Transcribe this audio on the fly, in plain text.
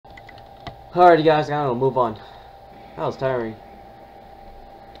Alrighty guys, I'm gonna move on. That was tiring.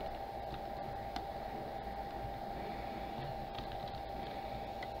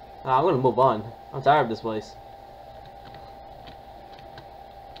 I'm gonna move on. I'm tired of this place.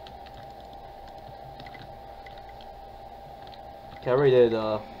 Okay, I already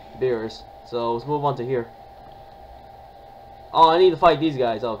did beers, so let's move on to here. Oh, I need to fight these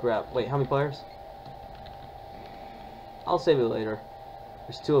guys. Oh crap. Wait, how many players? I'll save it later.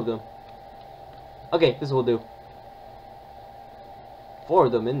 There's 2 of them. Okay, this will do. 4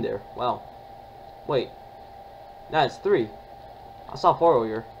 of them in there. Wow. Wait. Nah, it's 3. I saw 4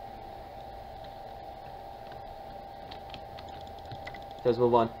 earlier. Okay, let's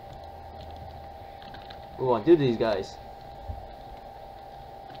move on. Move on. Do these guys.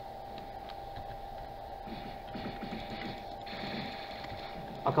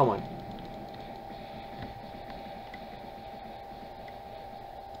 Oh, come on.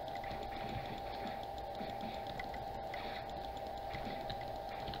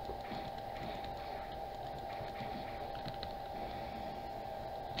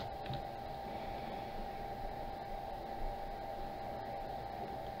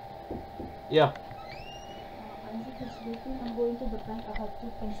 Yeah. Isaac is sleeping. I'm going to the bank. I have to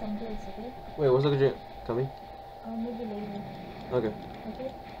pay some bills, okay? Wait, what's the coming? Maybe later. Okay.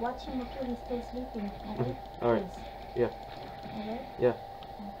 Okay? Watch him, okay? He's still sleeping, okay? Alright. Yeah. Alright? Yeah.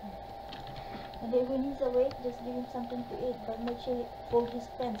 Okay. And then when he's awake, just give him something to eat, but make sure he fold his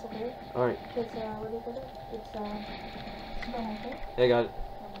pants, okay? Alright. Because, what do you call it? It's, strong, okay? Yeah, I got it.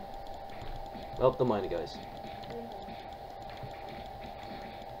 Okay. Oh, don't mind it, guys.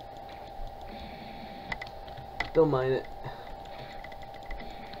 Don't mind it.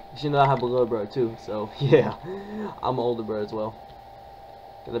 You know I have a little brother too, so yeah, I'm an older brother as well.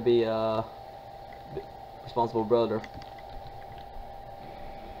 Gonna be a responsible brother.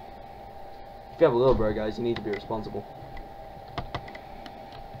 If you have a little brother, guys, you need to be responsible.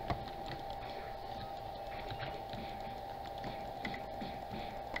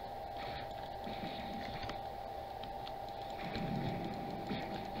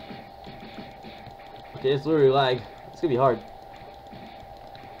 Okay, it's literally lag. It's gonna be hard.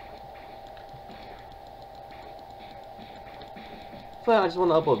 I just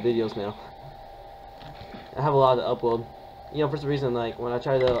want to upload videos now. I have a lot to upload. You know, for some reason, like, when I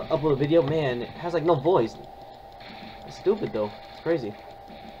try to upload a video, man, it has, like, no voice. It's stupid, though. It's crazy.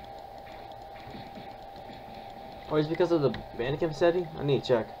 Or is it because of the Bandicam setting? I need to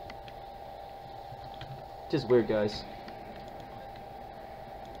check. Just weird, guys.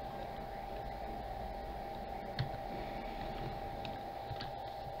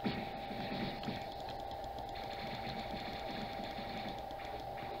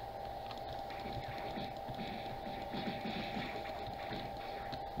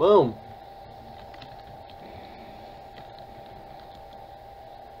 Boom.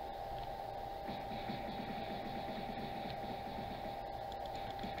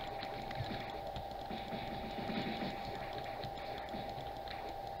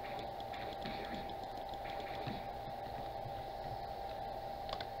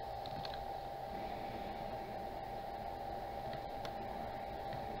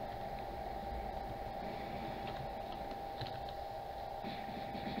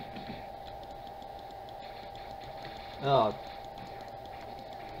 Oh.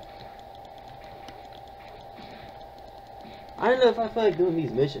 I don't know if I feel like doing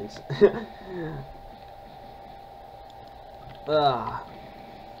these missions. Ah.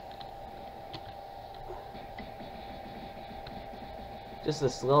 Just the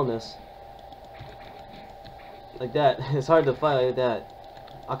slowness. Like that. It's hard to fight like that.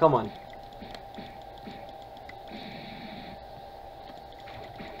 Oh, come on.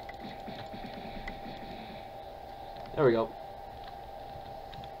 There we go.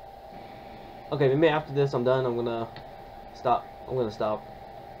 Okay, maybe after this I'm done. I'm gonna stop.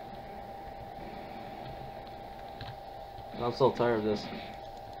 I'm so tired of this.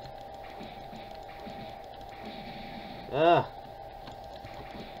 Ah.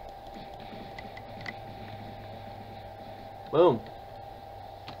 Boom.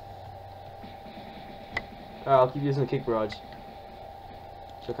 Alright, I'll keep using the kick barrage.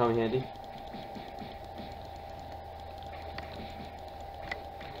 She'll come in handy.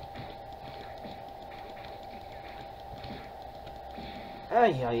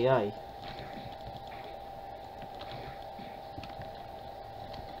 Ay, ay, ay.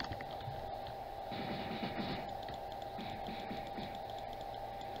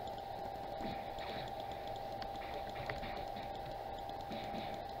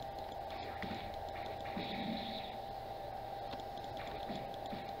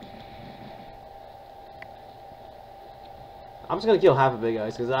 I'm just gonna kill half of it,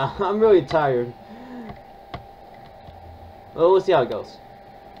 guys, because I'm really tired. Well, we'll see how it goes.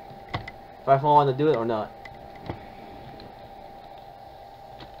 If I want to do it or not.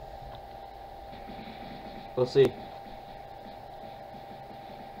 We'll see.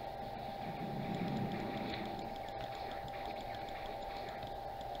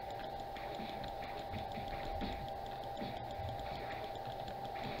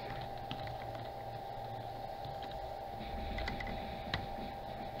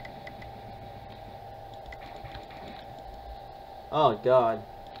 Oh god.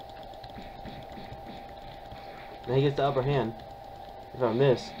 Now he gets the upper hand. If I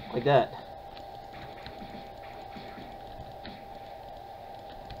miss, like that.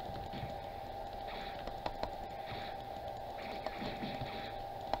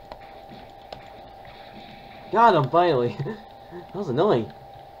 Got him finally. That was annoying.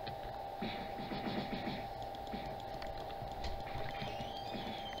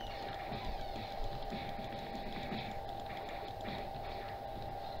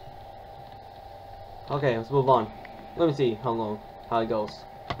 Okay, let's move on. Let me see how it goes.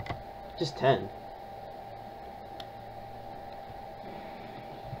 Just 10.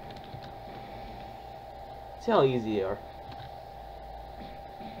 See how easy they are.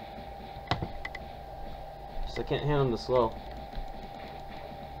 Just I can't handle them slow.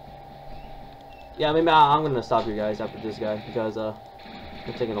 Yeah, maybe I'm gonna stop here, guys, after this guy because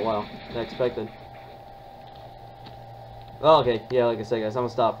it's taking a while than I expected. Well, okay, yeah, like I said, guys, I'm gonna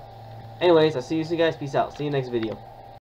stop. Anyways, I'll see you soon, guys. Peace out. See you next video.